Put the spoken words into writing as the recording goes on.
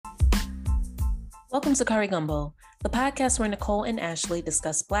Welcome to Curry Gumbo, the podcast where Nicole and Ashley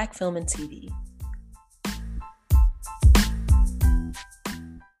discuss Black film and TV.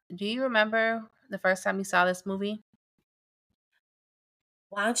 Do you remember the first time you saw this movie?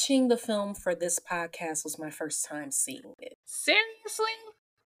 Watching the film for this podcast was my first time seeing it. Seriously?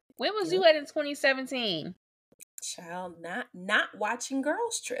 Where was Yep. you at in 2017? Child, not watching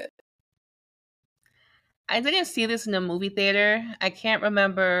Girls Trip. I didn't see this in a movie theater. I can't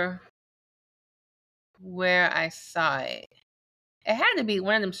remember where I saw it. It had to be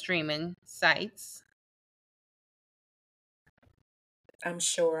one of them streaming sites. I'm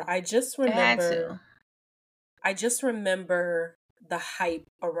sure. I just It had remember to. the hype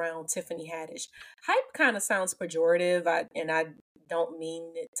around Tiffany Haddish. Hype kind of sounds pejorative, and I don't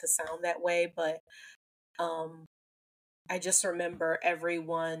mean it to sound that way, but I just remember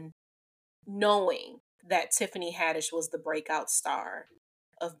everyone knowing that Tiffany Haddish was the breakout star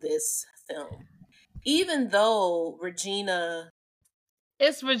of this film. Even though It's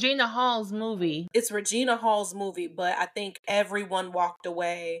Regina Hall's movie. It's Regina Hall's movie, but I think everyone walked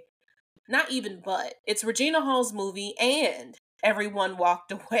away. It's Regina Hall's movie, and everyone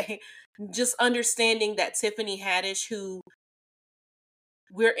walked away just understanding that Tiffany Haddish, who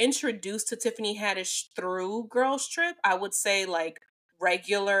we're introduced to Tiffany Haddish through Girls Trip, I would say like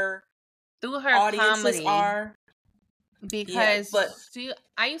regular Through her audiences comedy. are. Because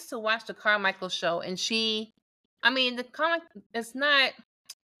I used to watch the Carmichael show, and the comic, it's not,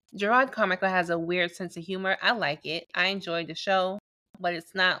 Gerard Carmichael has a weird sense of humor. I like it. I enjoyed the show, but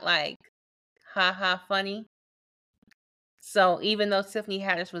it's not like ha funny. So even though Tiffany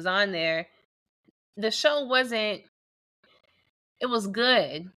Haddish was on there, the show wasn't, it was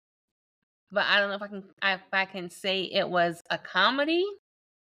good, but I don't know if I can say it was a comedy.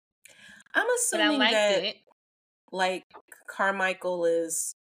 I'm assuming but I liked that it. Like Carmichael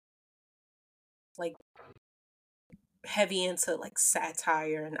is like heavy into like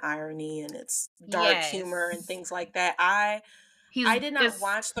satire and irony, and it's dark humor and things like that. I did not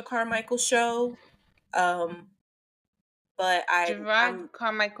watch the Carmichael show, but Gerard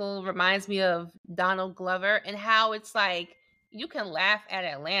Carmichael reminds me of Donald Glover, and how it's like you can laugh at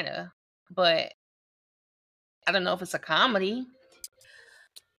Atlanta, but I don't know if it's a comedy.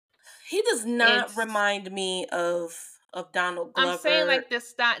 He does not remind me of Donald Glover. I'm saying like the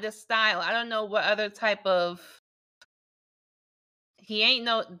style. I don't know what other type of. He ain't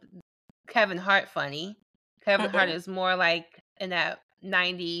no Kevin Hart funny. Kevin Hart is more like in that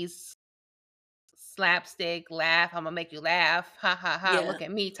 90s slapstick laugh. I'm gonna make you laugh. Ha ha ha. Yeah. Look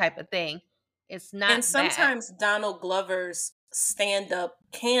at me type of thing. It's not. And sometimes Donald Glover's stand-up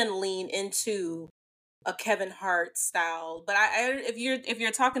can lean into a Kevin Hart style, but if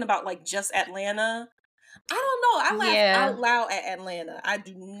you're talking about like just Atlanta, I don't know. I laugh out loud at Atlanta. I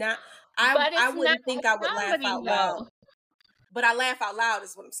do not. I wouldn't think I would laugh out loud, but I laugh out loud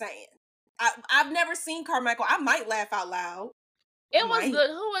is what I'm saying. I've never seen Carmichael. I might laugh out loud. It was good.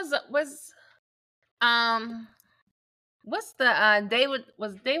 Who was what's the David?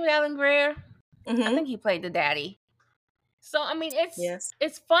 Was David Allen Greer? Mm-hmm. I think he played the daddy. So I mean,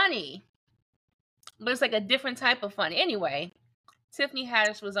 it's funny, but it's like a different type of funny. Anyway, Tiffany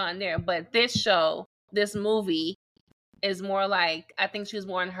Haddish was on there, but this movie is more like, I think she was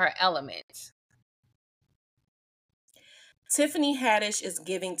more in her element. Tiffany Haddish is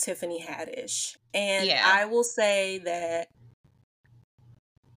giving Tiffany Haddish, and I will say that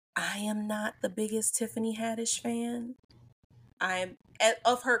I am not the biggest Tiffany Haddish fan. I'm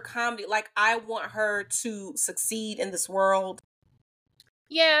of her comedy. Like, I want her to succeed in this world.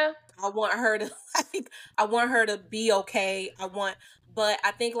 Yeah. I want her to be okay. But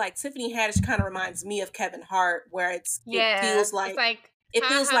I think like Tiffany Haddish kind of reminds me of Kevin Hart, where it feels like the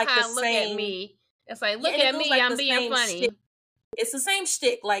look same. At me. It's like, look at me, like I'm being funny. Shtick. It's the same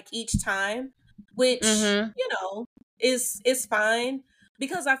shtick like each time, which is fine,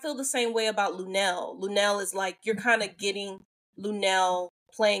 because I feel the same way about Lunel. Lunel is like, you're kind of getting Lunel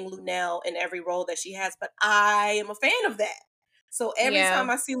playing Lunel in every role that she has, but I am a fan of that. So every time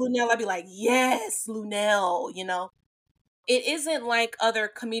I see Lunel, I'd be like, yes, Lunel, It isn't like other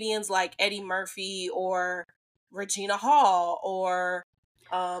comedians like Eddie Murphy or Regina Hall or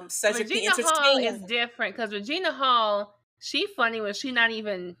Cedric the Entertainer. Regina Hall is different, because Regina Hall, she funny when she not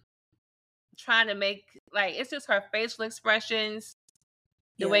even trying to make, like, it's just her facial expressions,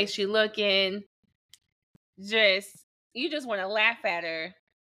 the way she looking. You just want to laugh at her,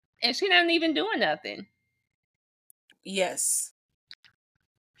 and she not even doing nothing. Yes.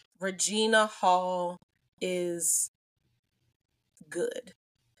 Regina Hall is good.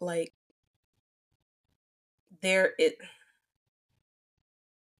 Like,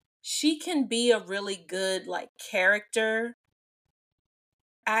 she can be a really good like character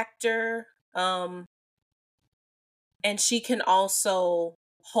actor, and she can also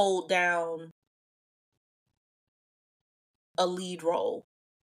hold down a lead role.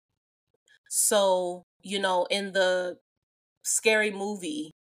 So, in the Scary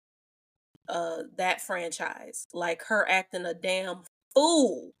Movie, that franchise, like her acting a damn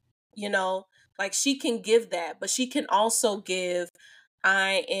fool, like she can give that, but she can also give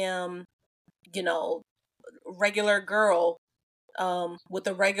I am, regular girl with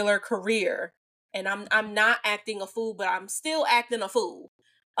a regular career, and I'm not acting a fool, but I'm still acting a fool.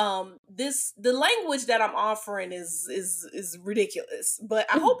 The language that I'm offering is ridiculous, but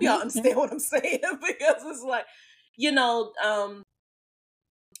I hope y'all understand what I'm saying because it's like,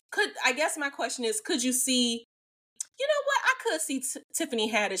 I guess my question is, could you see, what, I could see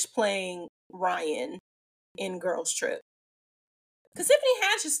Tiffany Haddish playing Ryan in Girls Trip, because Tiffany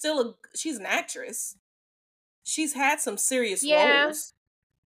Haddish is still she's an actress. She's had some serious roles.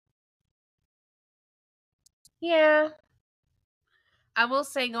 Yeah. I will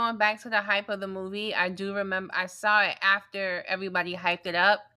say, going back to the hype of the movie, I do remember I saw it after everybody hyped it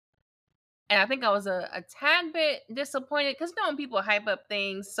up. And I think I was a tad bit disappointed because when people hype up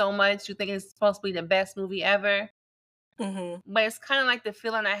things so much, you think it's supposed to be the best movie ever. Mm-hmm. But it's kind of like the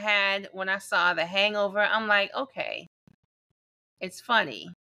feeling I had when I saw The Hangover. I'm like, okay, it's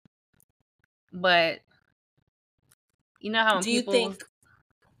funny. But you know how when do you think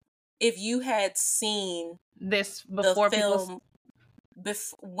if you had seen this before the film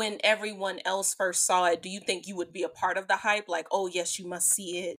when everyone else first saw it, do you think you would be a part of the hype? Like, oh yes, you must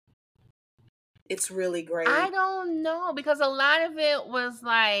see it. It's really great. I don't know, because a lot of it was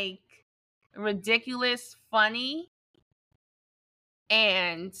like ridiculous, funny,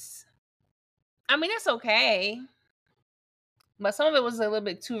 and I mean it's okay, but some of it was a little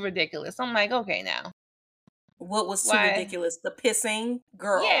bit too ridiculous. I'm like, okay, now. What was too ridiculous? The pissing,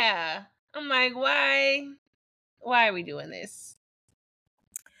 girl. Yeah, I'm like, why are we doing this?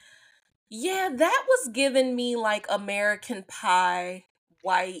 Yeah, that was giving me like American Pie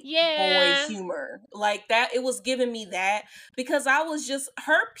white boy humor. Like that, it was giving me that, because I was just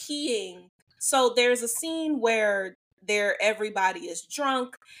her peeing. So there's a scene where everybody is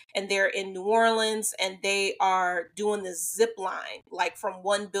drunk and they're in New Orleans and they are doing this zip line like from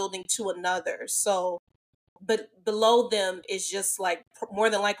one building to another. So but below them is just like more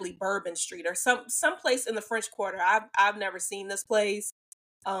than likely Bourbon Street or some place in the French Quarter. I've never seen this place.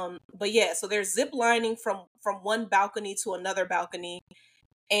 But yeah, so they're zip lining from one balcony to another balcony,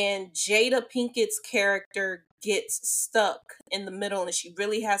 and Jada Pinkett's character gets stuck in the middle and she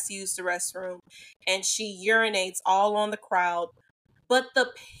really has to use the restroom, and she urinates all on the crowd. But the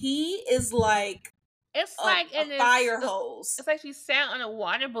pee is like it's like a fire hose. It's like she sat on a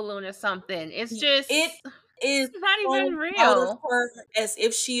water balloon or something. It's just it's not even real. Out of her, as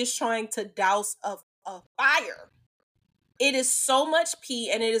if she is trying to douse a fire. It is so much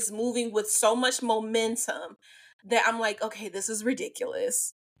pee and it is moving with so much momentum that I'm like, okay, this is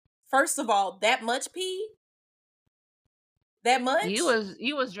ridiculous. First of all, that much pee? That much? You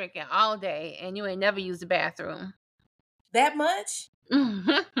was drinking all day and you ain't never used the bathroom. That much?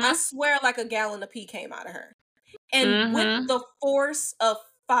 I swear like a gallon of pee came out of her. And with the force of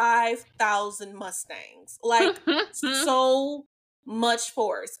 5,000 Mustangs. Like, so much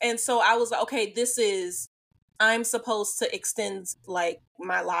force. And so I was like, okay, I'm supposed to extend like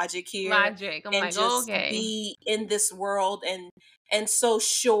my logic here. I'm and like, just okay, be in this world and so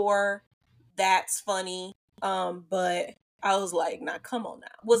sure that's funny. But I was like, nah, come on now.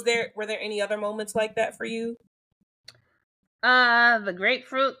 Were there any other moments like that for you? The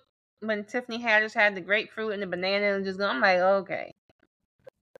grapefruit, when Tiffany Haddish had the grapefruit and the banana and just go, I'm like, okay.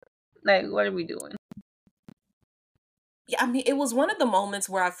 Like, what are we doing? Yeah, I mean, it was one of the moments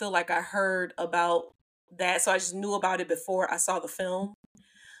where I feel like I heard about that, so I just knew about it before I saw the film.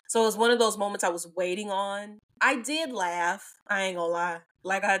 So it was one of those moments I was waiting on. I did laugh. I ain't gonna lie.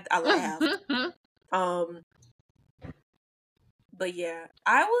 Like I laughed. But yeah,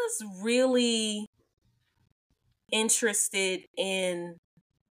 I was really interested in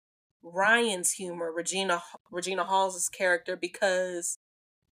Ryan's humor, Regina Hall's character, because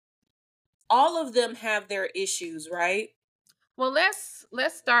all of them have their issues, right? Well, let's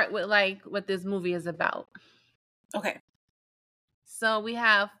start with like what this movie is about. Okay. So we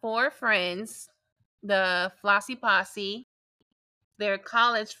have 4 friends, the Flossie Posse. They're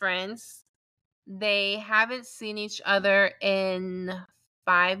college friends. They haven't seen each other in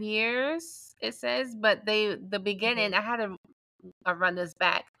 5 years, it says, but the beginning, I had to run this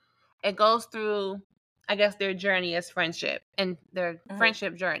back. It goes through, I guess, their journey as friendship and their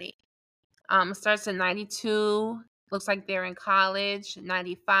friendship journey. Starts in 92. Looks like they're in college.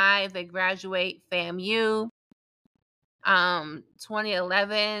 95, they graduate FAMU.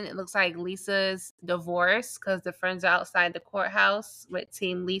 2011, it looks like Lisa's divorced because the friends are outside the courthouse with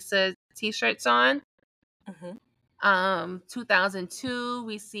Team Lisa t-shirts on. 2002,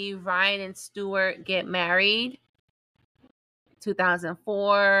 we see Ryan and Stuart get married.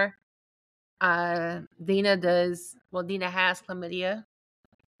 2004, Dina has chlamydia.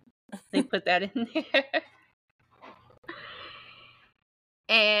 They put that in there.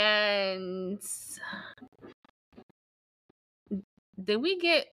 And did we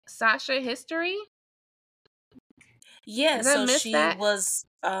get Sasha history? Yeah, Did I so miss that?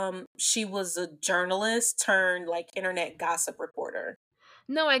 she was a journalist turned like internet gossip reporter.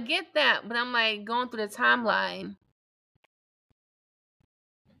 No, I get that, but I'm like going through the timeline.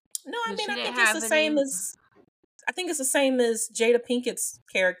 No, I mean, I think it's the same as Jada Pinkett's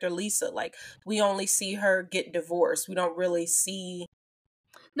character Lisa. Like, we only see her get divorced. We don't really see.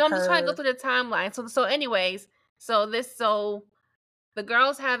 No, I'm just trying to go through the timeline. So anyways, so the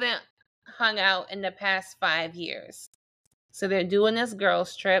girls haven't hung out in the past 5 years. So they're doing this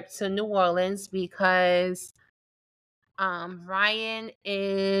girls trip to New Orleans because Ryan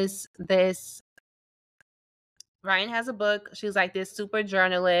has a book. She's like this super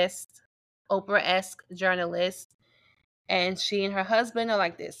journalist, Oprah-esque journalist. And she and her husband are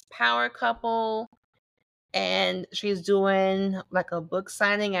like this power couple. And she's doing like a book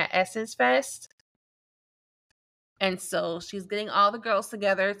signing at Essence Fest. And so she's getting all the girls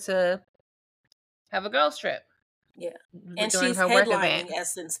together to have a girls trip. Yeah. And during she's her work event. headlining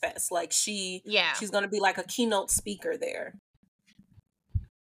Essence Fest. Like she's going to be like a keynote speaker there.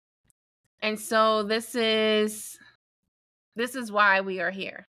 And so this is why we are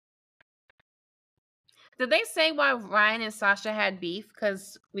here. Did they say why Ryan and Sasha had beef?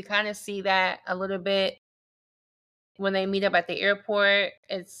 Because we kind of see that a little bit when they meet up at the airport.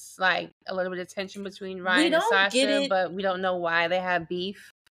 It's like a little bit of tension between Ryan and Sasha, but we don't know why they have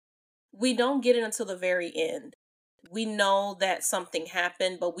beef. We don't get it until the very end. We know that something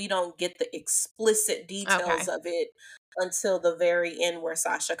happened, but we don't get the explicit details of it until the very end, where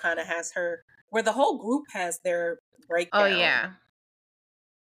Sasha kind of has where the whole group has their breakdown. Oh, yeah.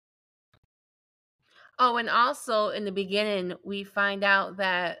 Oh, and also in the beginning, we find out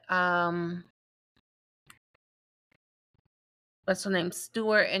that, what's her name?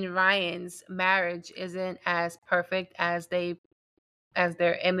 Stuart and Ryan's marriage isn't as perfect as their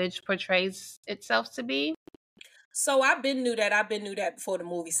image portrays itself to be. So I've been knew that before the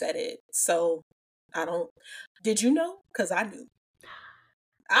movie said it. So did you know? Because I knew.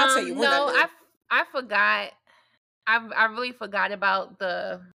 I'll tell you when I knew. I forgot. I really forgot about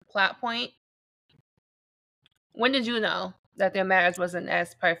the plot point. When did you know that their marriage wasn't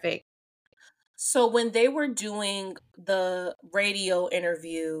as perfect? So when they were doing the radio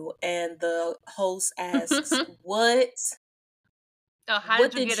interview and the host asks, what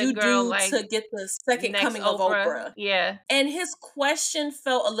did you do to get the second coming of Oprah? Yeah. And his question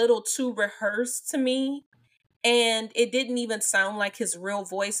felt a little too rehearsed to me. And it didn't even sound like his real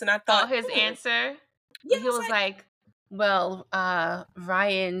voice. And I thought, his answer? Yeah, he was like, well,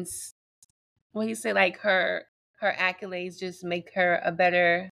 Ryan's, what he said, like her accolades just make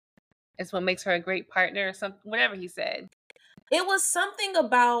her it's what makes her a great partner or something, whatever he said. It was something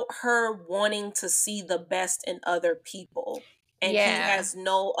about her wanting to see the best in other people. And he has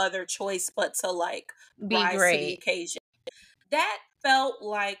no other choice but to like rise to the occasion. That felt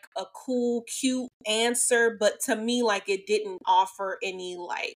like a cool, cute answer, but to me, like, it didn't offer any,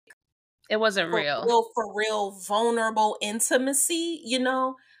 like, it wasn't for real vulnerable intimacy, you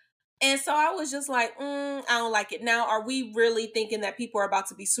know? And so I was just like, I don't like it. Now, are we really thinking that people are about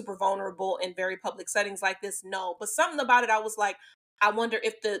to be super vulnerable in very public settings like this? No. But something about it, I was like, I wonder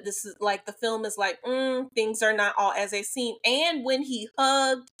if this is like the film is like, things are not all as they seem. And when he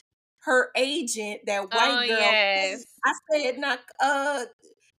hugged her agent, that white girl, yes. I said, not,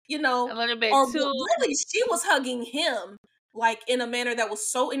 you know, a little bit or too. Really, she was hugging him like in a manner that was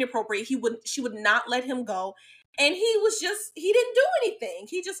so inappropriate. She would not let him go. And he didn't do anything.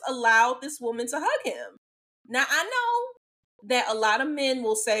 He just allowed this woman to hug him. Now, I know that a lot of men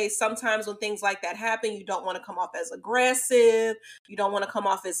will say sometimes when things like that happen, you don't want to come off as aggressive. You don't want to come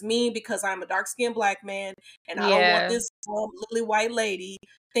off as mean because I'm a dark-skinned black man. And I don't want this lily white lady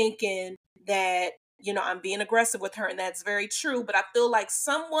thinking that, you know, I'm being aggressive with her. And that's very true. But I feel like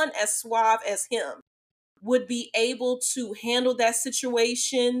someone as suave as him would be able to handle that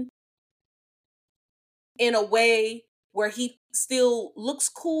situation in a way where he still looks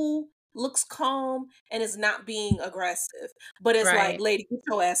cool, looks calm, and is not being aggressive. But it's like, lady, get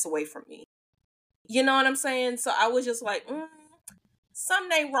your ass away from me. You know what I'm saying? So I was just like,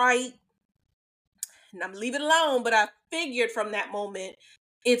 something ain't right. And I'm leave it alone. But I figured from that moment,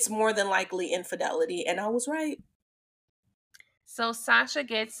 it's more than likely infidelity. And I was right. So Sasha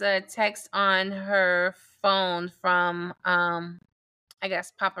gets a text on her phone from I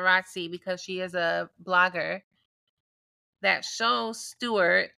guess paparazzi, because she is a blogger, that shows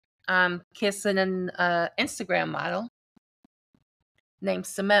Stewart kissing an Instagram model named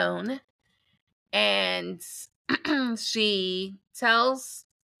Simone. And she tells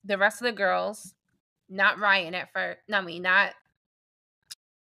the rest of the girls, not Ryan at first. No, I mean, not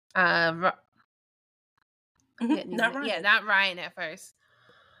uh Not yeah, Ryan. not Ryan at first.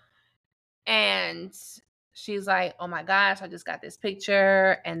 And she's like, "Oh my gosh, I just got this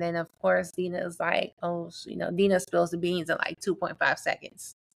picture." And then of course Dina's like, "Oh, Dina spills the beans in like 2.5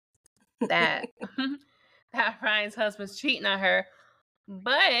 seconds that that Ryan's husband's cheating on her."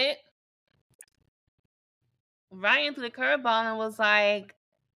 But Ryan threw the curveball and was like,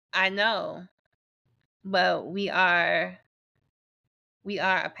 "I know, but we are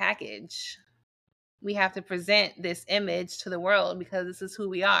a package. We have to present this image to the world because this is who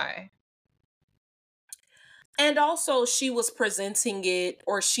we are." And also, she was presenting it,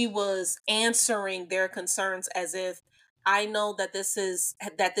 or she was answering their concerns as if, I know that this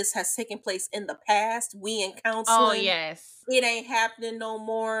has taken place in the past. We in Oh, counseling, yes. it ain't happening no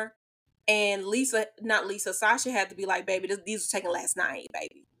more. And Sasha had to be like, baby, these were taken last night,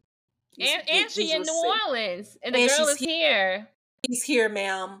 baby. And she These in were New sick. Orleans, and the And girl is here. she's here,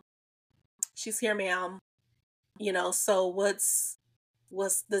 ma'am. She's here, ma'am. So what's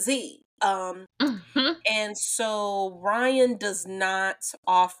the Z? And so Ryan does not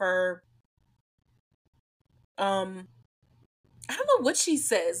offer, I don't know what she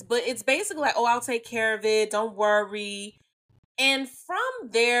says, but it's basically like, oh, I'll take care of it, don't worry. And from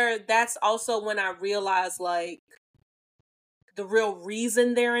there, that's also when I realized, like, the real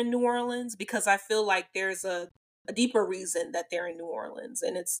reason they're in New Orleans, because I feel like there's a deeper reason that they're in New Orleans.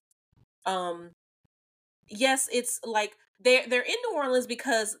 And it's, yes, it's like they're in New Orleans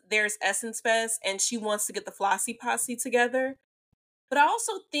because there's Essence Fest and she wants to get the Flossie Posse together. But I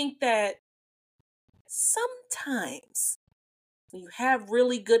also think that sometimes when you have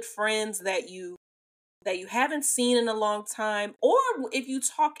really good friends that you haven't seen in a long time, or if you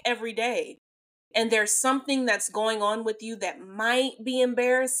talk every day and there's something that's going on with you that might be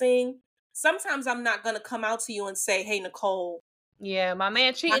embarrassing, sometimes I'm not going to come out to you and say, hey, Nicole, Yeah, my man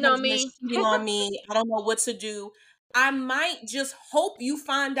my cheating on husband's me. cheating on me. I don't know what to do. I might just hope you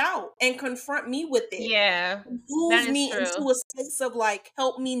find out and confront me with it. Yeah, that Move is me true. into a space of like,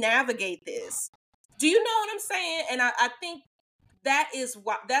 help me navigate this. Do you know what I'm saying? And I think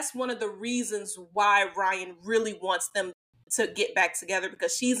that's one of the reasons why Ryan really wants them to get back together,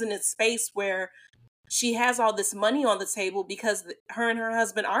 because she's in a space where she has all this money on the table because her and her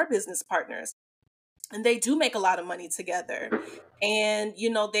husband are business partners and they do make a lot of money together. And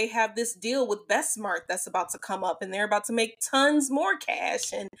they have this deal with Bestmart that's about to come up and they're about to make tons more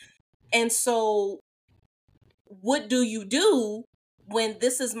cash. And so what do you do when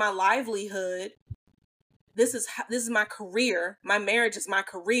this is my livelihood? This is my career. My marriage is my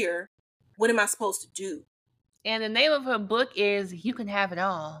career. What am I supposed to do? And the name of her book is "You Can Have It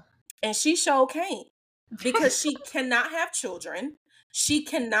All." And she sure can't, because she cannot have children. She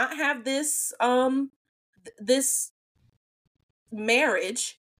cannot have this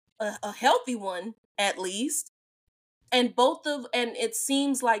marriage, a healthy one at least. And it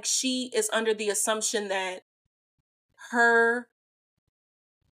seems like she is under the assumption that her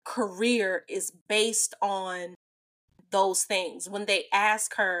career is based on those things. When they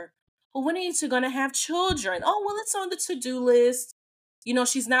ask her, well, when are you two going to have children? Oh, well, it's on the to-do list.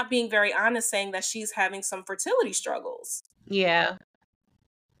 She's not being very honest, saying that she's having some fertility struggles. Yeah.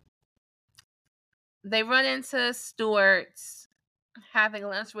 They run into Stuart's having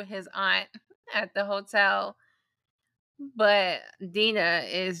lunch with his aunt at the hotel, but Dina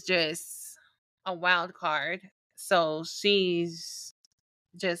is just a wild card. So she's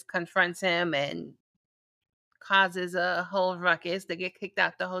just confronts him and causes a whole ruckus. They get kicked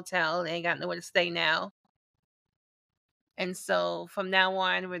out the hotel. They ain't got nowhere to stay now. And so from now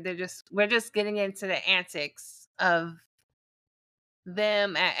on, we're just getting into the antics of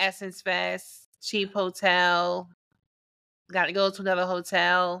them at Essence Fest, cheap hotel, got to go to another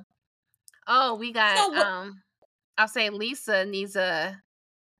hotel. Oh, we got So what? I'll say Lisa's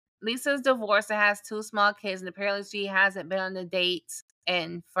divorced and has 2 small kids, and apparently she hasn't been on a date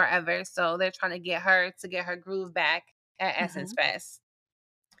in forever. So they're trying to get her groove back at Essence Fest.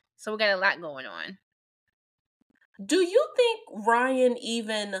 So we got a lot going on. Do you think Ryan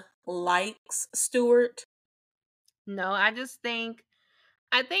even likes Stewart. No, I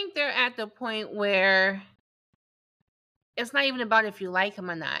think they're at the point where it's not even about if you like him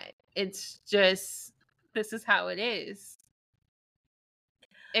or not. It's just this is how it is.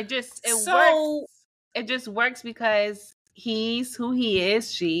 It works. So, It just works because he's who he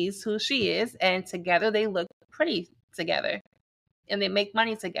is, she's who she is, and together they look pretty together. And they make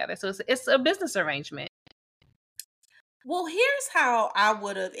money together. So it's a business arrangement. well, here's how I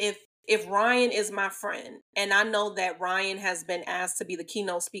would have if Ryan is my friend, and I know that Ryan has been asked to be the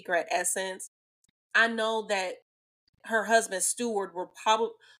keynote speaker at Essence. I know that her husband Stewart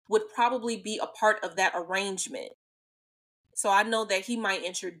would probably be a part of that arrangement. So I know that he might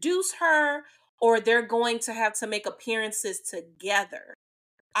introduce her, or they're going to have to make appearances together.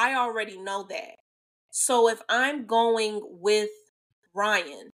 I already know that. So if I'm going with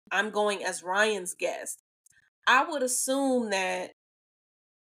Ryan, I'm going as Ryan's guest. I would assume that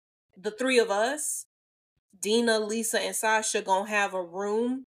the three of us, Dina, Lisa, and Sasha, gonna have a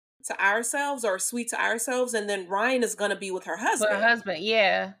room to ourselves or a suite to ourselves, and then Ryan is gonna be with her husband. With her husband,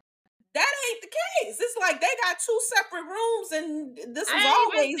 yeah. That ain't the case. It's like they got two separate rooms, and this was I didn't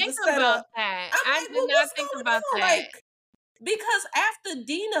always even the think setup. about that. I'm I like, did well, not what's think going about on? that. Like, because after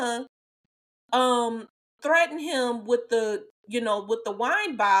Dina threatened him with the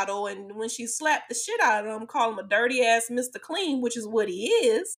wine bottle, and when she slapped the shit out of him, call him a dirty ass Mr. Clean, which is what he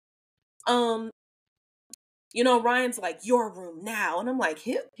is. Ryan's like, your room now. And I'm like,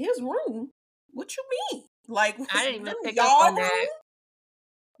 his room? What you mean? Like, I didn't even pick up y'all on room? that.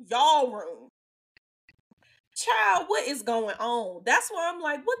 Y'all room. Child, what is going on? That's why I'm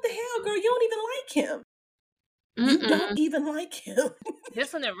like, what the hell, girl? You don't even like him. You don't even like him.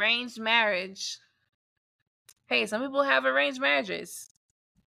 This an arranged marriage. Hey, some people have arranged marriages.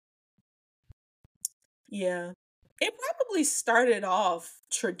 Yeah. It probably started off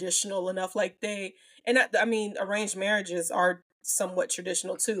traditional enough, like I mean, arranged marriages are somewhat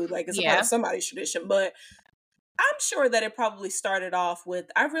traditional too. Like it's a part of somebody's tradition, but I'm sure that it probably started off with,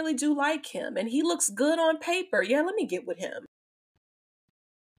 I really do like him and he looks good on paper. Yeah, let me get with him.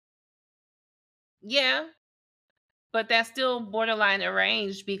 Yeah. But that's still borderline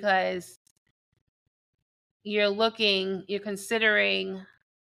arranged because you're considering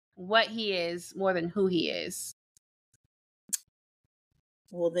what he is more than who he is.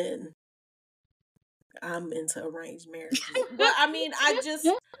 Well, then I'm into arranged marriages. But I mean,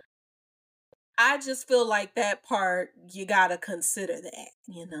 I just feel like that part, you gotta consider that.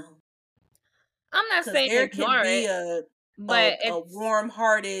 I'm not Because saying there can ignore be it, but a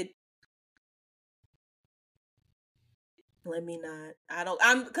warm-hearted. Let me not.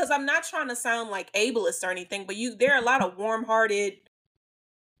 I'm not trying to sound like ableist or anything, but there are a lot of warm-hearted,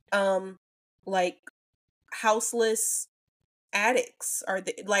 like houseless addicts. Are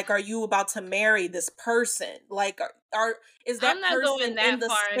you about to marry this person? Like, is I'm that not going person in that the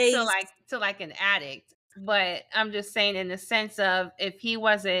far space? to like an addict. But I'm just saying in the sense of if he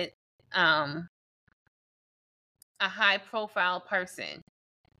wasn't a high profile person,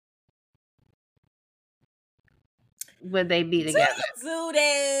 would they be together? Don't do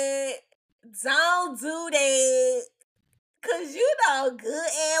that. Don't do that. Cause you know good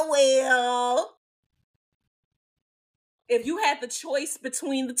and well, if you had the choice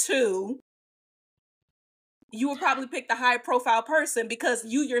between the two, you would probably pick the high profile person because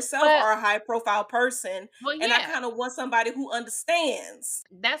you yourself are a high profile person. Well, And I yeah. kind of want somebody who understands.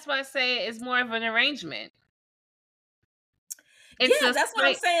 That's why I say it's more of an arrangement. That's what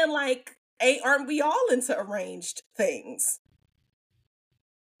I'm saying. Like, aren't we all into arranged things?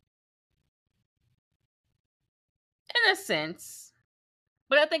 In a sense.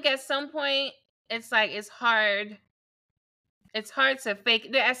 But I think at some point it's like it's hard to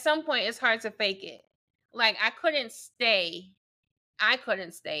fake. At some point it's hard to fake it. Like I couldn't stay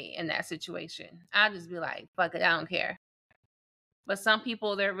in that situation. I'll just be like, fuck it, I don't care. But some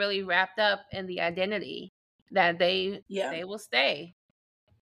people, they're really wrapped up in the identity that they will stay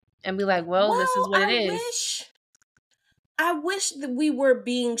and be like, well, this is what it is. I wish that we were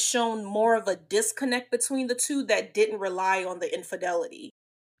being shown more of a disconnect between the two that didn't rely on the infidelity.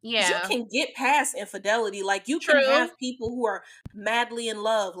 Yeah. You can get past infidelity. Like, you can have people who are madly in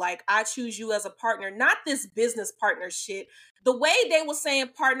love. Like, I choose you as a partner, not this business partner shit. The way they were saying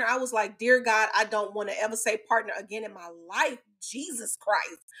partner, I was like, dear God, I don't want to ever say partner again in my life. Jesus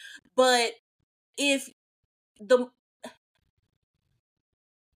Christ. But if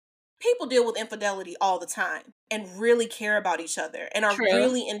people deal with infidelity all the time and really care about each other and are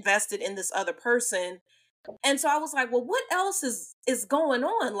really invested in this other person. And so I was like, well, what else is going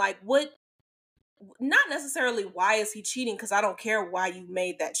on? Like, what not necessarily why is he cheating, because I don't care why you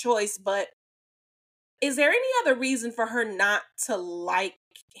made that choice, but is there any other reason for her not to like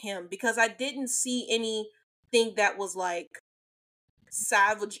him? Because I didn't see anything that was like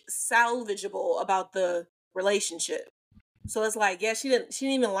salvageable about the relationship. So it's like, yeah, she didn't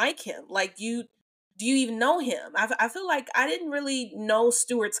even like him. Like, do you even know him? I feel like I didn't really know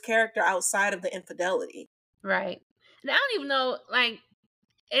Stuart's character outside of the infidelity. Right. And I don't even know, like,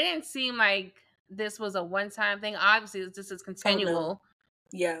 it didn't seem like this was a one-time thing. Obviously, this is continual. Oh, no.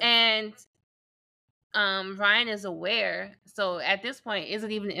 Yeah. And Ryan is aware. So at this point, is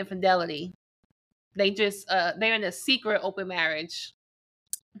it even infidelity? They just they're in a secret open marriage.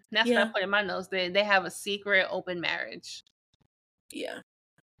 That's what I put in my notes. They have a secret open marriage. Yeah.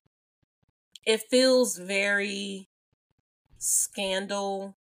 It feels very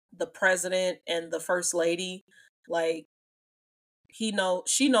scandal, the president and the first lady. Like, she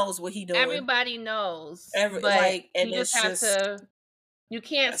knows what he doing. Everybody knows. But and you just have to, you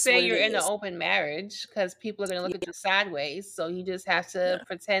can't say you're in an open marriage because people are going to look at you sideways. So you just have to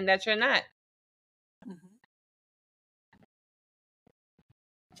pretend that you're not. Mm-hmm.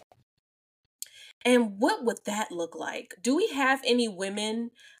 And what would that look like? Do we have any women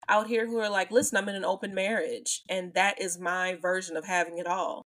out here who are like, listen, I'm in an open marriage, and that is my version of having it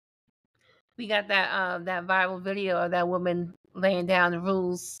all? We got that viral video of that woman laying down the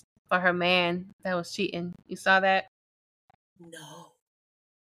rules for her man that was cheating. You saw that? No.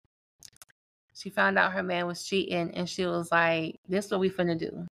 She found out her man was cheating, and she was like, this is what we finna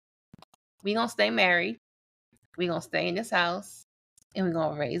do. We gonna stay married. We gonna stay in this house, and we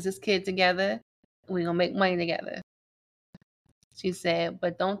gonna raise this kid together. We gonna make money together. She said,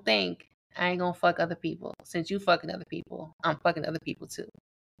 but don't think I ain't gonna fuck other people. Since you fucking other people, I'm fucking other people too.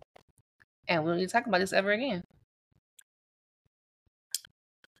 And we don't need to talk about this ever again.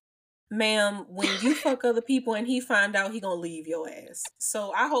 Ma'am, when you fuck other people and he find out, he gonna leave your ass.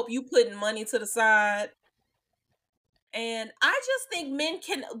 So I hope you putting money to the side. And I just think men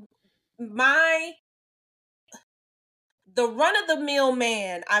can, the run-of-the-mill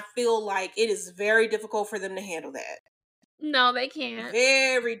man, I feel like it is very difficult for them to handle that. No, they can't.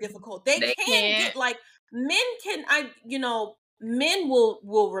 Very difficult. They can get, like, men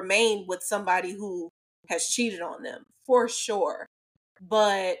will remain with somebody who has cheated on them, for sure.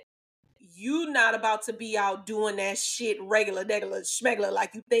 But you not about to be out doing that shit regular schmegler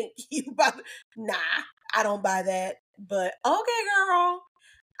like you think you about to. Nah, I don't buy that. But okay, girl.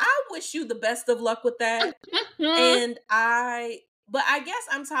 I wish you the best of luck with that. But I guess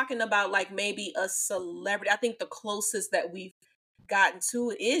I'm talking about like maybe a celebrity. I think the closest that we've gotten to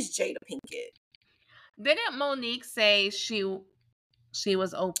it is Jada Pinkett. Didn't Monique say she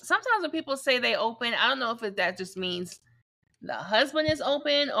was open? Sometimes when people say they open, I don't know if that just means the husband is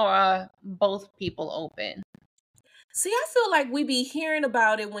open or both people open. See, I feel like we be hearing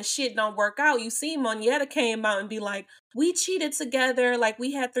about it when shit don't work out. You see, Monietta came out and be like, "We cheated together, like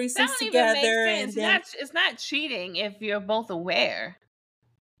we had threesomes together." That don't even make sense. It's not cheating if you're both aware.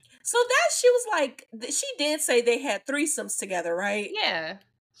 So that she was like, she did say they had threesomes together, right? Yeah,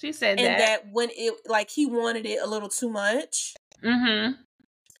 she said that. And that when it, like, he wanted it a little too much. Mm-hmm.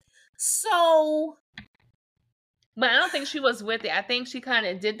 So. But I don't think she was with it. I think she kind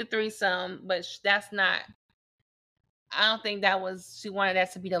of did the threesome, but that's not. I don't think that was, she wanted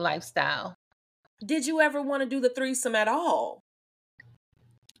that to be the lifestyle. Did you ever want to do the threesome at all?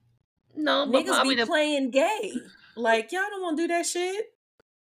 No, but niggas be playing gay. Like, y'all don't want to do that shit.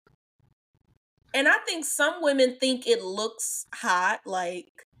 And I think some women think it looks hot, like,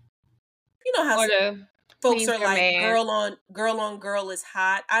 you know how folks are like, man. girl on girl is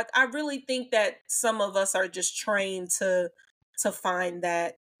hot. I really think that some of us are just trained to find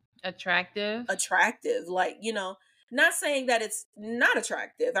that attractive. Like, not saying that it's not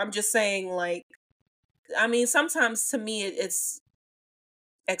attractive. I'm just saying, like, I mean, sometimes to me it's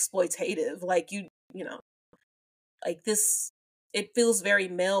exploitative. Like, you know, like this, it feels very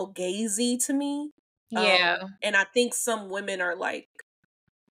male gazy to me. Yeah. And I think some women are like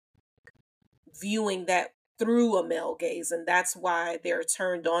viewing that through a male gaze, and that's why they're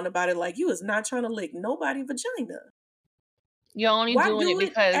turned on about it. Like, you is not trying to lick nobody vagina. You're only doing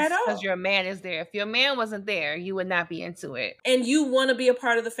it because your man is there. If your man wasn't there, you would not be into it. And you want to be a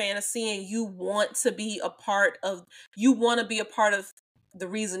part of the fantasy, and you want to be a part of the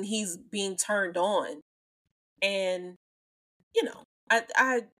reason he's being turned on. And,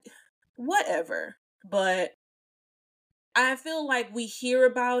 I whatever. But I feel like we hear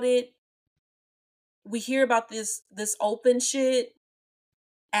about it. We hear about this open shit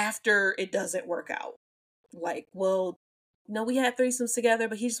after it doesn't work out. Like, well, no, we had threesomes together,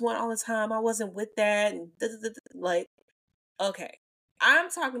 but he just went all the time. I wasn't with that. And like, okay.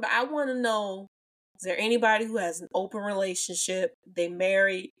 I'm talking about, I want to know, is there anybody who has an open relationship, they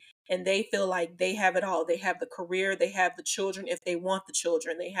married, and they feel like they have it all? They have the career, they have the children if they want the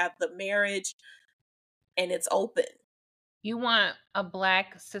children, they have the marriage, and it's open. You want a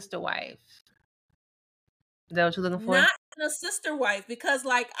black sister wife. Is that what you're looking for? Not a sister wife, because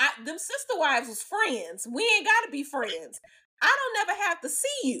like them sister wives was friends. We ain't gotta be friends. I don't never have to see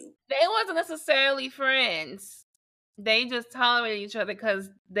you. They wasn't necessarily friends. They just tolerated each other because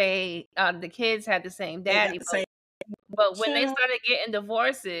the kids had the same daddy. But when they started getting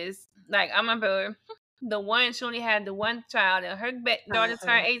divorces, like I remember the one, she only had the one child, and her daughter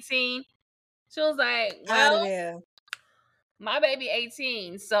turned 18. She was like, well, my baby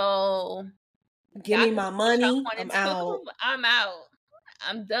 18, so give me my money. I'm out. I'm out.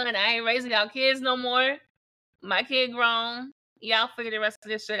 I'm done. I ain't raising y'all kids no more. My kid grown. Y'all figure the rest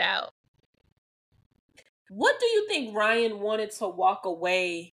of this shit out. What do you think Ryan wanted to walk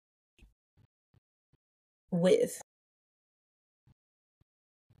away with?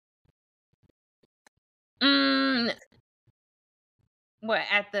 What,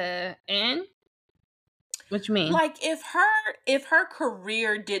 at the end? What you mean? Like if her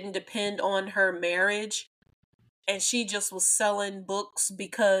career didn't depend on her marriage, and she just was selling books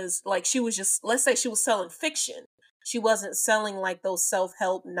because like she was just, let's say she was selling fiction. She wasn't selling like those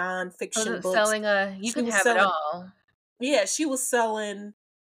self-help nonfiction books. Selling you can have it all. Yeah, she was selling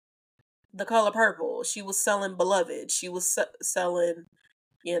The Color Purple. She was selling Beloved. She was selling,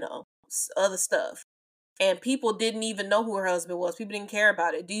 other stuff. And people didn't even know who her husband was. People didn't care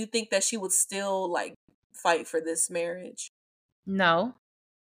about it. Do you think that she would still like fight for this marriage? No.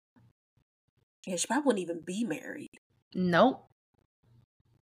 Yeah, she probably wouldn't even be married. Nope.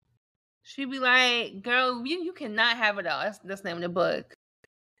 She'd be like, girl, you cannot have it all. That's the name of the book.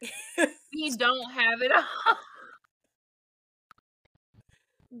 You don't have it all.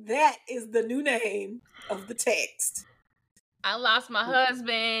 That is the new name of the text. I lost my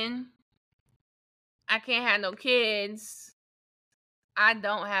husband. I can't have no kids. I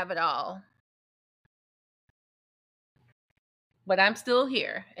don't have it all. But I'm still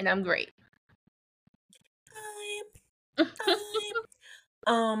here, and I'm great.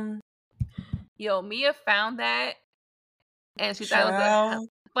 Yo, Mia found that, and she thought it was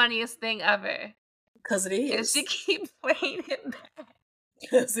the funniest thing ever. Because it is. And she keeps playing it back.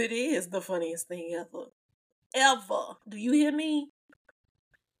 Because it is the funniest thing ever. Ever. Do you hear me?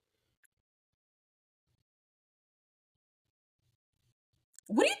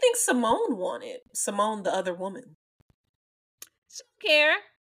 What do you think Simone wanted? Simone, the other woman. She don't care.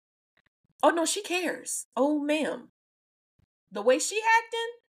 Oh, no, she cares. Oh, ma'am. The way she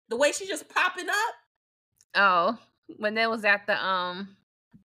acting, the way she just popping up. Oh, when they was at the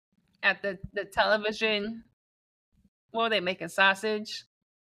television, what were they making, sausage?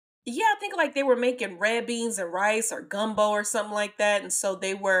 Yeah, I think like they were making red beans and rice or gumbo or something like that, and so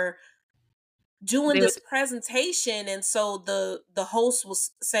they were doing this presentation, and so the host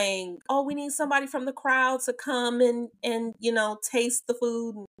was saying, "Oh, we need somebody from the crowd to come and taste the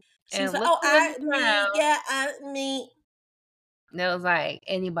food." And she was like, "Oh, me." And it was like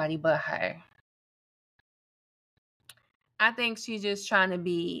anybody but her. I think she's just trying to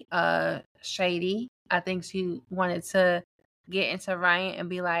be shady. I think she wanted to get into Ryan and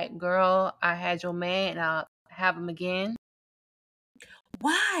be like, "Girl, I had your man, and I'll have him again."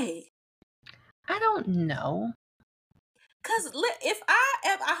 Why? I don't know. Cause if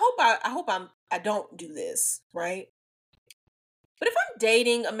I hope I don't do this, right? But if I'm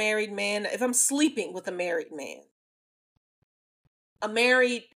dating a married man, if I'm sleeping with a married man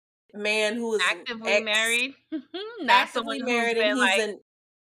who is actively married, not actively married, and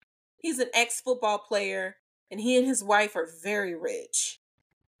he's an ex-football player, and he and his wife are very rich.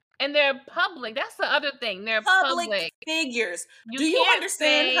 And they're public. That's the other thing. They're public figures. Do you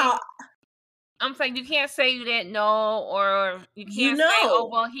understand how? I'm saying you can't say you didn't know, or you can't say, "Oh,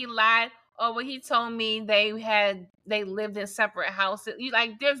 well, he lied," or "Well, he told me they lived in separate houses."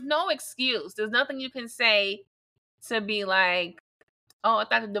 There's no excuse. There's nothing you can say to be like, "Oh, I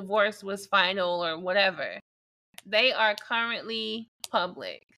thought the divorce was final," or whatever. They are currently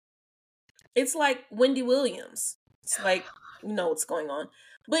public. It's like Wendy Williams. It's like, you know what's going on.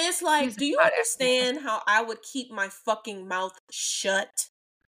 But it's like, do you understand how I would keep my fucking mouth shut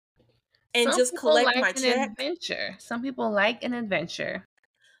and just collect my check? Adventure. Some people like an adventure.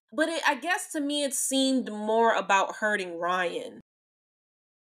 But I guess to me it seemed more about hurting Ryan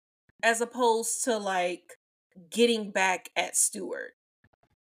as opposed to like getting back at Stuart.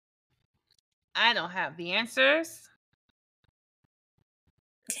 I don't have the answers.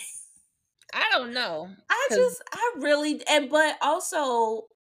 I don't know. But also,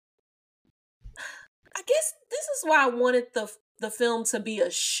 I guess this is why I wanted the film to be a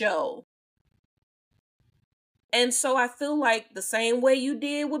show. And so I feel like the same way you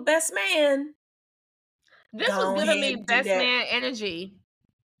did with Best Man. This was Go giving ahead me and do Best that. Man energy.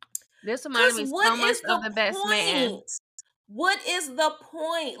 This reminded Cause me what so much is of the the Best Man. point? What is the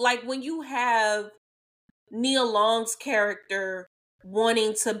point? Like when you have Nia Long's character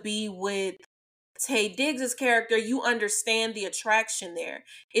wanting to be with Taye Diggs' character, you understand the attraction there.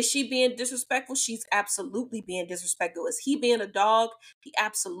 Is she being disrespectful? She's absolutely being disrespectful. Is he being a dog? He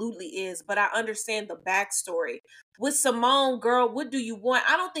absolutely is. But I understand the backstory. With Simone, girl, what do you want?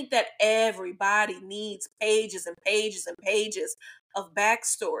 I don't think that everybody needs pages and pages and pages of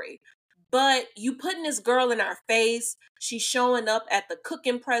backstory. But you putting this girl in our face. She's showing up at the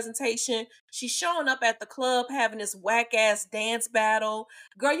cooking presentation. She's showing up at the club having this whack ass dance battle.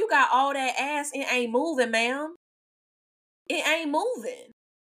 Girl, you got all that ass. It ain't moving, ma'am. It ain't moving.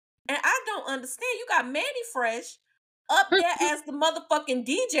 And I don't understand. You got Manny Fresh up there as the motherfucking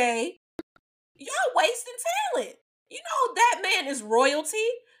DJ. Y'all wasting talent. You know that man is royalty.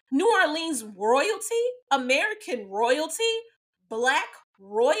 New Orleans royalty. American royalty. Black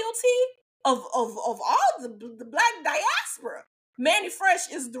royalty of all the black diaspora. Manny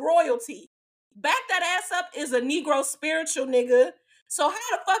Fresh is the royalty. Back that ass up is a Negro spiritual nigga. So how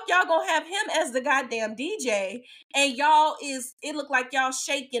the fuck y'all gonna have him as the goddamn DJ and it look like y'all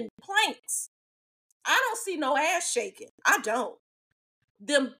shaking planks? I don't see no ass shaking. I don't.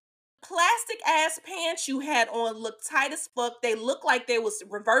 Them plastic ass pants you had on look tight as fuck. They look like they was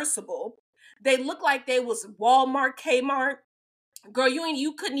reversible. They look like they was Walmart, Kmart. Girl,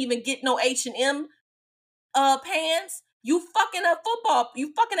 you couldn't even get no H&M pants. You fucking an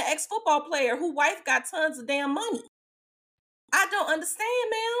ex-football player who wife got tons of damn money. I don't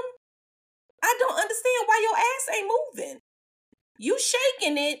understand, ma'am. I don't understand why your ass ain't moving. You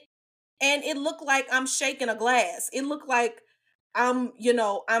shaking it, and it looked like I'm shaking a glass. It looked like I'm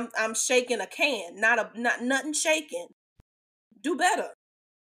shaking a can, not nothing shaking. Do better.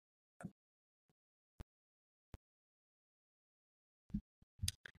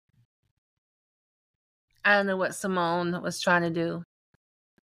 I don't know what Simone was trying to do.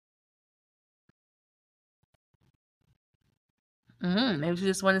 Maybe she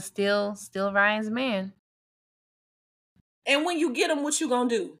just want to steal Ryan's man. And when you get him, what you gonna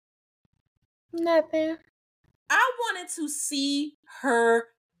do? Nothing. I wanted to see her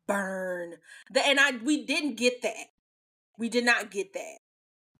burn. We didn't get that. We did not get that.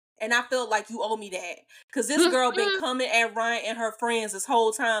 And I felt like you owe me that. Because this girl been coming at Ryan and her friends this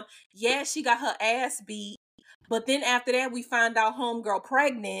whole time. Yeah, she got her ass beat. But then after that, we find out homegirl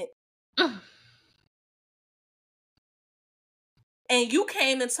pregnant. And you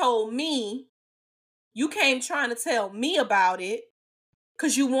came and told me. You came trying to tell me about it.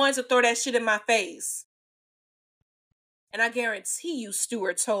 Because you wanted to throw that shit in my face. And I guarantee you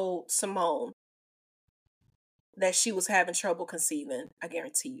Stuart told Simone that she was having trouble conceiving. I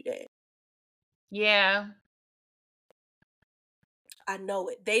guarantee you that. Yeah. I know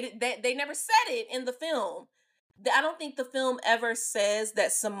it. They never said it in the film. I don't think the film ever says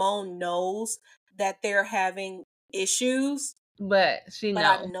that Simone knows that they're having issues. But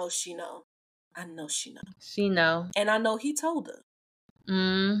I know she know. I know she know. She know. And I know he told her.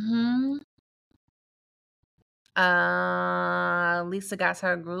 Lisa got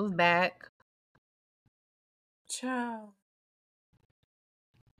her groove back. Ciao.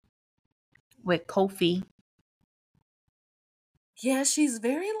 With Kofi. Yeah, she's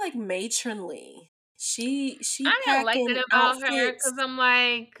very like matronly. She I didn't like packing it about outfits. her because I'm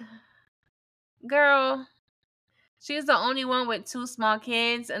like, girl, she's the only one with 2 small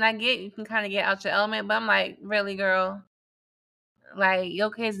kids, and I get you can kind of get out your element, but I'm like, really, girl? Like,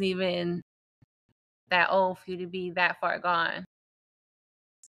 your kid's even that old for you to be that far gone.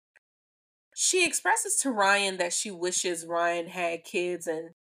 She expresses to Ryan that she wishes Ryan had kids,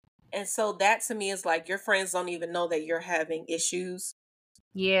 and so that to me is like your friends don't even know that you're having issues.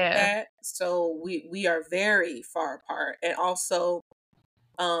 Yeah. So we are very far apart. And also,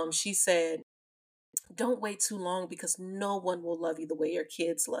 she said, don't wait too long because no one will love you the way your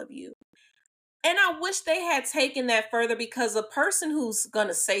kids love you. And I wish they had taken that further, because a person who's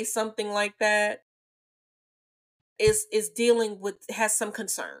gonna say something like that is has some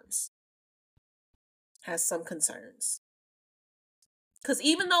concerns. Because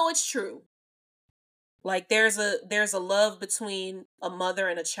even though it's true, like there's a love between a mother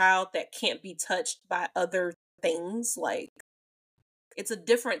and a child that can't be touched by other things. Like it's a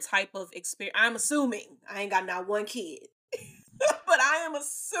different type of experience. I'm assuming I ain't got not one kid, but I am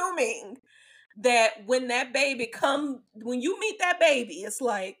assuming that when you meet that baby, it's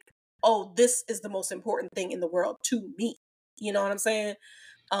like, oh, this is the most important thing in the world to me. You know what I'm saying?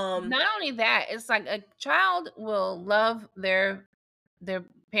 Not only that, it's like a child will love their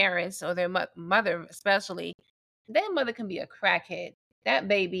parents or their mother, especially. Their mother can be a crackhead. That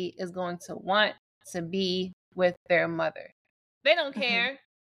baby is going to want to be with their mother. They don't Mm-hmm. care.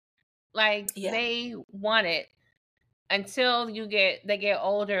 Like Yeah. they want it until they get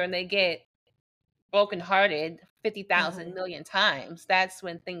older and they get brokenhearted 50,000 Mm-hmm. million times. That's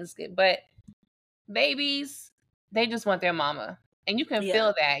when things get. But babies, they just want their mama, and you can Yeah.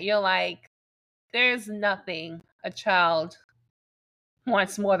 feel that. You're like, there's nothing a child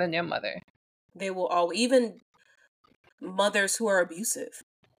wants more than their mother. They will all, even mothers who are abusive,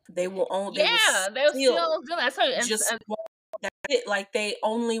 they will Yeah, they'll still still do that. So just want it, like they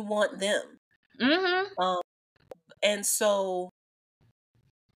only want them. mm-hmm. And so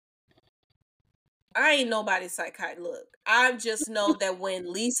I ain't nobody's psychiatrist. Look, I just know that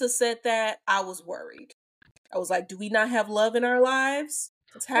when Lisa said that, I was worried. I was like, do we not have love in our lives?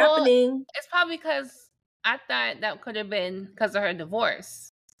 What's Well, happening? it's probably because I thought that could have been because of her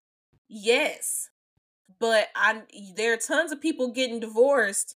divorce. Yes. But there are tons of people getting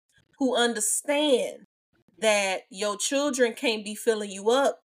divorced who understand that your children can't be filling you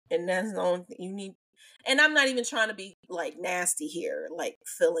up, and that's the only thing you need. And I'm not even trying to be like nasty here, like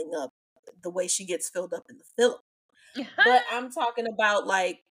filling up the way she gets filled up in the film. But I'm talking about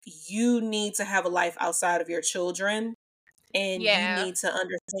like you need to have a life outside of your children, and you Yeah. need to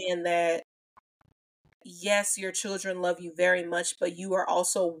understand that yes, your children love you very much, but you are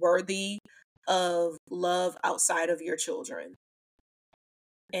also worthy of love outside of your children.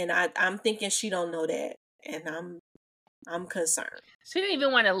 And I'm thinking she don't know that, and I'm concerned. She didn't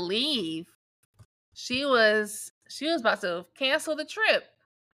even want to leave. She was about to cancel the trip.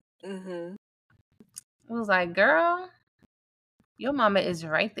 Mm-hmm. It was like, girl, your mama is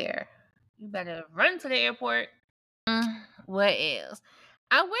right there. You better run to the airport. What else?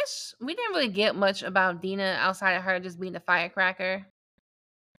 I wish we didn't really get much about Dina outside of her just being a firecracker.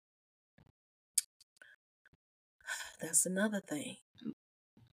 That's another thing.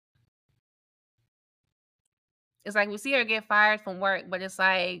 It's like we see her get fired from work, but it's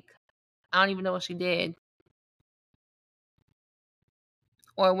like I don't even know what she did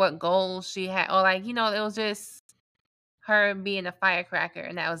or what goals she had, or like it was just her being a firecracker,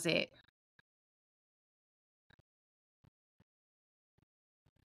 and that was it.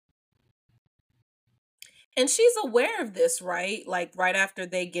 And she's aware of this, right? Like right after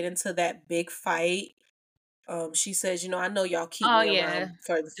they get into that big fight, she says, I know y'all keep Oh me yeah, around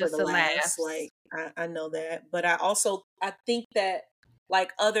for just the the laughs. laughs. Like I know that. But I think that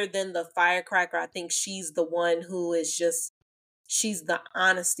like other than the firecracker, I think she's the one who is just she's the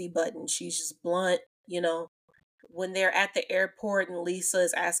honesty button. She's just blunt. When they're at the airport and Lisa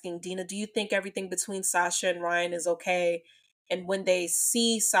is asking Dina, do you think everything between Sasha and Ryan is okay? And when they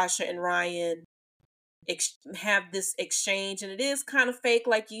see Sasha and Ryan have this exchange, and it is kind of fake,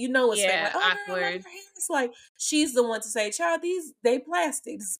 like it's fake, like, Yeah, oh girl, I love awkward. your hands, like she's the one to say, child, they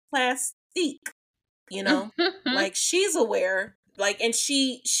plastic, this is plastic, like she's aware, like, and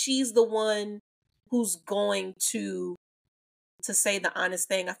she's the one who's going to say the honest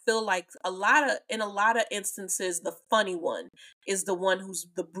thing. I feel like in a lot of instances, the funny one is the one who's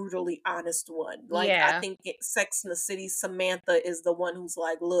the brutally honest one. Like I Yeah. think Sex in the City, Samantha is the one who's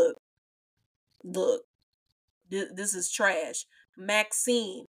like, look, this is trash.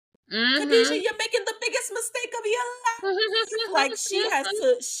 Maxine, Khadijah, Mhm. you're making the biggest mistake of your life. Like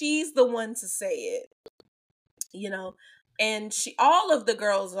she's the one to say it, you know. And all of the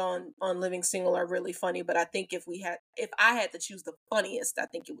girls on Living Single are really funny, but I think if I had to choose the funniest, I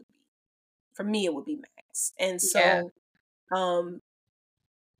think for me it would be Max. And Yeah. so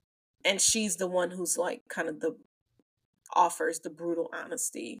and she's the one who's like kind of offers the brutal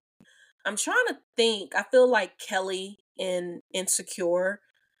honesty. I'm trying to think. I feel like Kelly in Insecure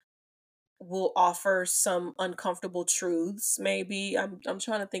will offer some uncomfortable truths, maybe. I'm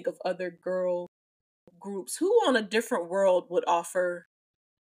trying to think of other girl groups who on a different world would offer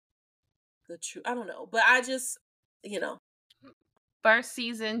the truth. I don't know. But I just, you know, First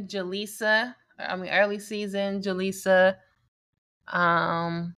season, early season, Jaleesa.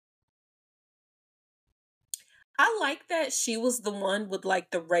 Um, I like that she was the one with like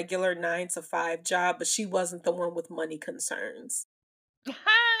the regular 9 to 5 job, but she wasn't the one with money concerns.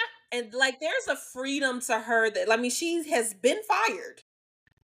 And like there's a freedom to her that, I mean, she has been fired.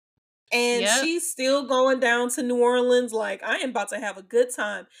 And yep. she's still going down to New Orleans like, I am about to have a good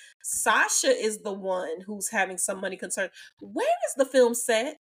time. Sasha is the one who's having some money concern. Where is the film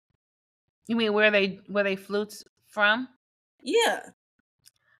set? You mean where they flew from? Yeah.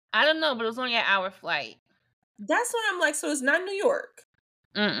 I don't know, but it was only an hour flight. That's what I'm like. So it's not New York.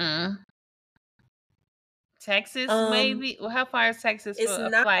 Texas, maybe. Well, how far is Texas for It's a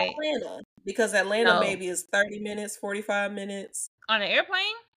not flight? Atlanta because Atlanta No. maybe is 30 minutes, 45 minutes. On an airplane?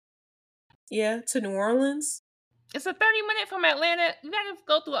 Yeah, to New Orleans. It's a 30-minute from Atlanta. You gotta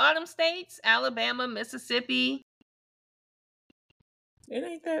go through all them states: Alabama, Mississippi. It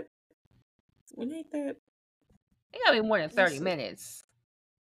ain't that. It ain't that. It gotta be more than 30 Listen, minutes.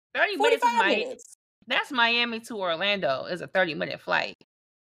 30 minutes is 45 minutes. that's Miami to Orlando is a 30-minute flight.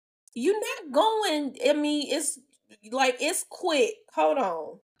 You're not going. I mean, it's like it's quick. Hold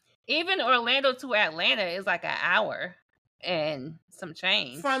on. Even Orlando to Atlanta is like an hour and some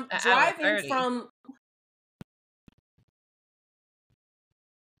change. From An hour driving 30. from.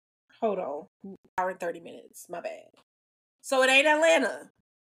 Hold on. Hour and 30 minutes. My bad. So it ain't Atlanta.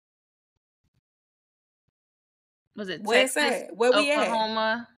 Was it Where it's Texas, at? Where we at?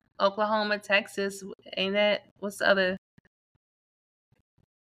 Oklahoma, Texas? Ain't that? What's the other?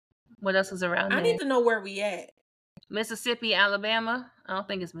 What else is around I there? need to know where we at. Mississippi, Alabama? I don't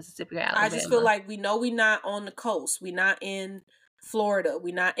think it's Mississippi or Alabama. I just feel like we know we're not on the coast. We're not in Florida.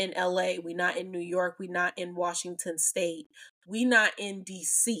 We're not in LA. We're not in New York. We're not in Washington State. We're not in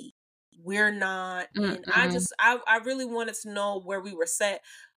DC. We're not in. I really wanted to know where we were set.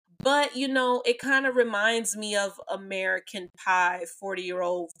 But, it kind of reminds me of American Pie,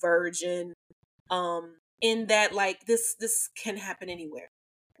 40-Year-Old Virgin, in that, like, this can happen anywhere.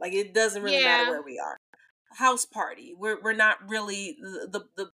 Like, it doesn't really matter where we are. House party. We're not really, the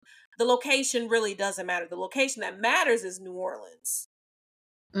location really doesn't matter. The location that matters is New Orleans.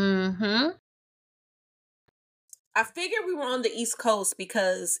 I figured we were on the East Coast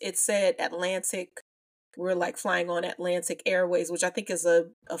because it said Atlantic. We're like flying on Atlantic Airways, which I think is a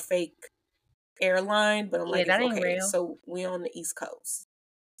fake airline, but I'm like, that ain't okay, real. so we on the East Coast.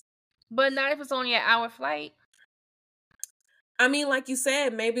 But not if it's only an hour flight. I mean, like you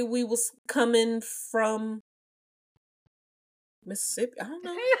said, maybe we was coming from Mississippi. I don't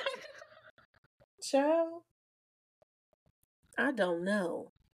know. Child. I don't know.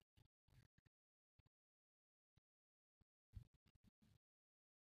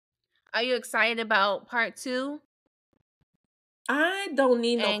 Are you excited about part 2? I don't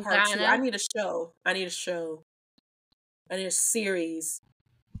need no part 2. Ghana? I need a show. I need a series.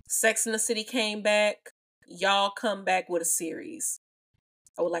 Sex and the City came back. Y'all come back with a series.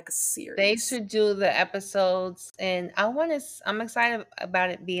 I would like a series. They should do the episodes, and I'm excited about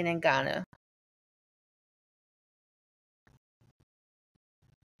it being in Ghana.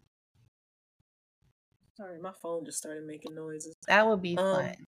 Sorry, my phone just started making noises. That would be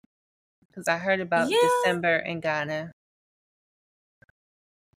fun. Because I heard about December in Ghana.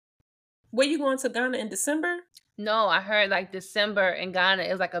 Where you going to Ghana in December? No, I heard like December in Ghana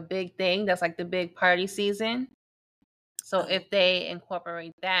is like a big thing. That's like the big party season. So if they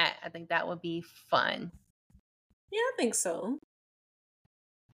incorporate that, I think that would be fun. Yeah, I think so.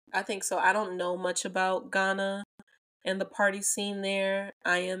 I don't know much about Ghana and the party scene there.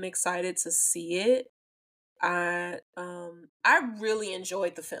 I am excited to see it. I really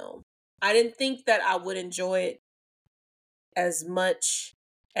enjoyed the film. I didn't think that I would enjoy it as much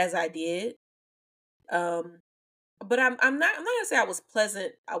as I did. But I'm not gonna say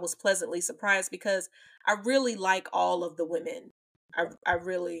I was pleasantly surprised because I really like all of the women. I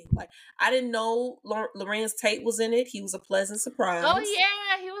really like. I didn't know Lorenz Tate was in it. He was a pleasant surprise. Oh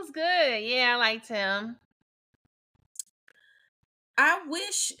yeah, he was good. Yeah, I liked him. I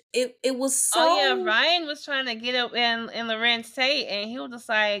wish it was so. Oh yeah, Ryan was trying to get up in Lorenz Tate, and he was just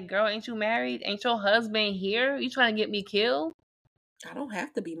like, "Girl, ain't you married? Ain't your husband here? You trying to get me killed?" I don't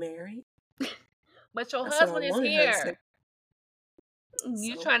have to be married. But your husband is here.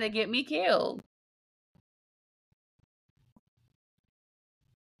 You trying to get me killed.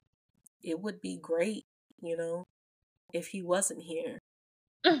 It would be great, if he wasn't here.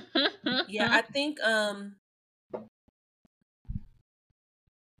 Yeah, I think I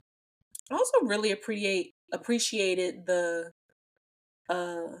also really appreciated the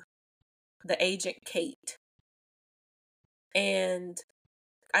agent Kate. And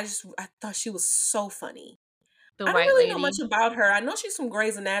I thought she was so funny. I don't really know much about her. I know she's from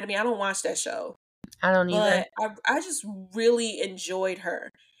Grey's Anatomy. I don't watch that show. I don't either. But I just really enjoyed her.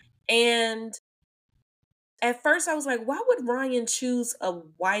 And at first I was like, why would Ryan choose a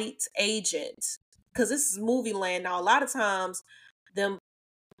white agent? Because this is movie land now. A lot of times, them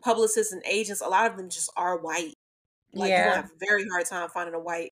publicists and agents, a lot of them just are white. Like, you're going to have a very hard time finding a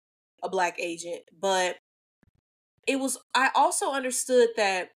black agent. But I also understood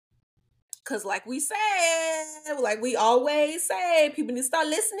that Because like we said, like we always say, people need to start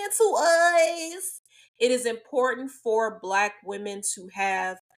listening to us. It is important for Black women to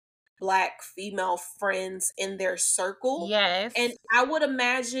have Black female friends in their circle. Yes. And I would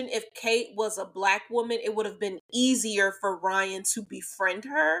imagine if Kate was a Black woman, it would have been easier for Ryan to befriend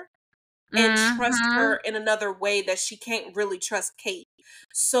her and trust her in another way that she can't really trust Kate.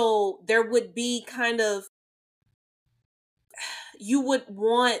 So there would be kind of, you would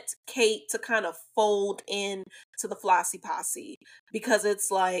want Kate to kind of fold in to the Flossie posse, because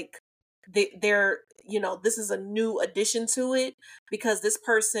it's like they're, this is a new addition to it, because this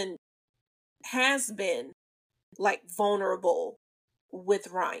person has been like vulnerable with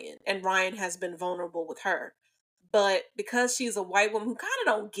Ryan, and Ryan has been vulnerable with her. But because she's a white woman who kind of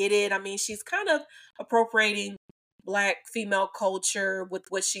don't get it, I mean, she's kind of appropriating Black female culture with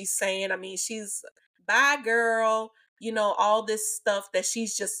what she's saying. I mean, she's, bye girl, all this stuff that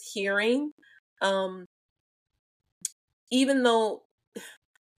she's just hearing. Even though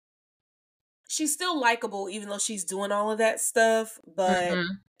she's still likable, even though she's doing all of that stuff, but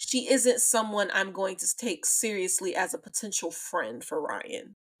she isn't someone I'm going to take seriously as a potential friend for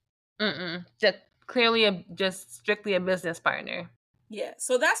Ryan. Just clearly just strictly a business partner. Yeah,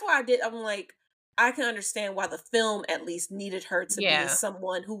 so that's why I'm like, I can understand why the film at least needed her to be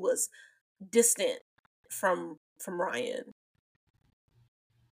someone who was distant from Ryan.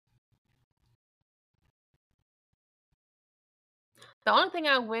 The only thing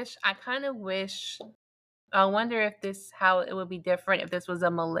I wonder if how it would be different if this was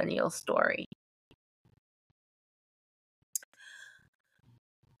a millennial story.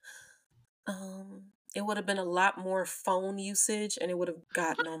 It would have been a lot more phone usage, and it would have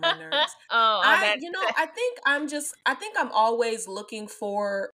gotten on my nerves. I think I'm always looking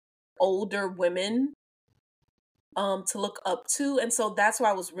for older women to look up to, and so that's why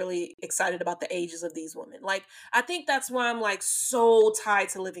I was really excited about the ages of these women. Like, I think that's why I'm like so tied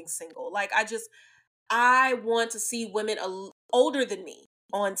to Living Single. Like, I want to see women older than me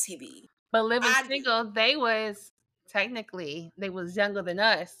on TV. But Living Single, they was younger than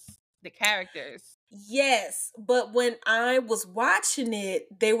us, the characters. Yes, but when I was watching it,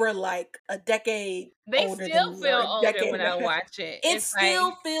 they were like a decade older. They still feel older when I watch it. It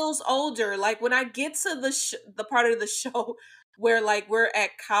still feels older. Like when I get to the part of the show where like we're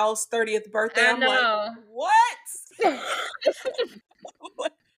at Kyle's 30th birthday, I'm like, what?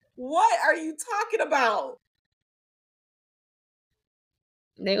 What are you talking about?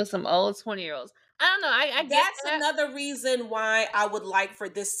 They were some old 20-year-olds. I don't know. I That's another reason why I would like for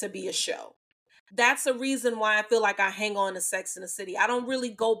this to be a show. That's a reason why I feel like I hang on to Sex and the City. I don't really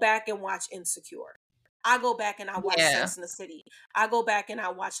go back and watch Insecure. I go back and I watch Sex and the City. I go back and I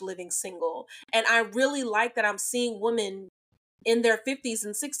watch Living Single. And I really like that I'm seeing women in their 50s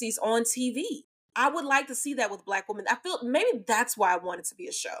and 60s on TV. I would like to see that with Black women. I feel maybe that's why I want it to be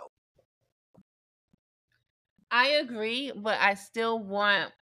a show. I agree, but I still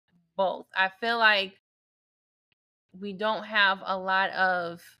want both. I feel like we don't have a lot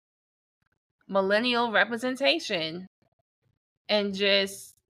of millennial representation, and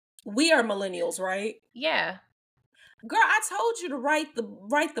just we are millennials, right? Yeah. Girl, I told you to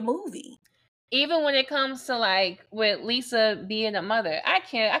write the movie. Even when it comes to like with Lisa being a mother, I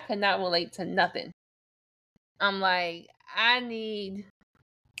could not relate to nothing. I'm like, I need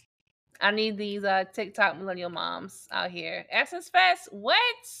these TikTok millennial moms out here. Essence Fest, what?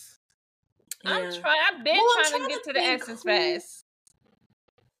 Yeah. I've been trying to get to the Essence Fest.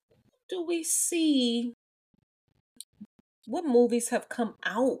 Do we see what movies have come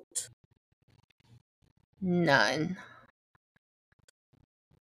out? None.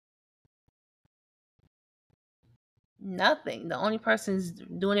 Nothing. The only person's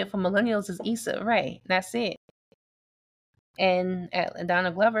doing it for millennials is Issa Rae. That's it. And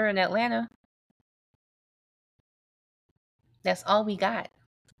Donna Glover in Atlanta. That's all we got.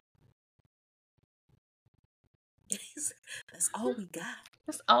 That's all we got.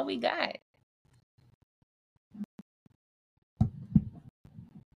 That's all we got. I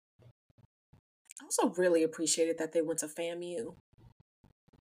also really appreciated that they went to FAMU.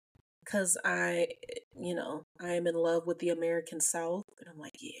 Because I am in love with the American South. And I'm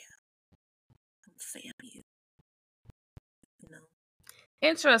like, yeah, I'm FAMU.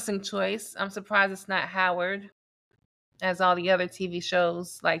 Interesting choice. I'm surprised it's not Howard, as all the other TV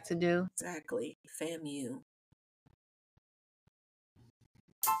shows like to do. Exactly. FAMU.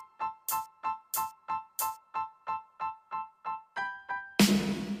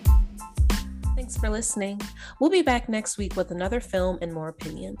 Thanks for listening. We'll be back next week with another film and more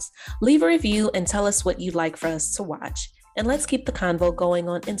opinions. Leave a review and tell us what you'd like for us to watch. And let's keep the convo going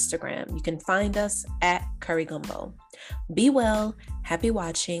on Instagram. You can find us at Curry Gumbo. Be well. Happy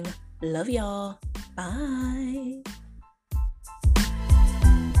watching. Love y'all. Bye.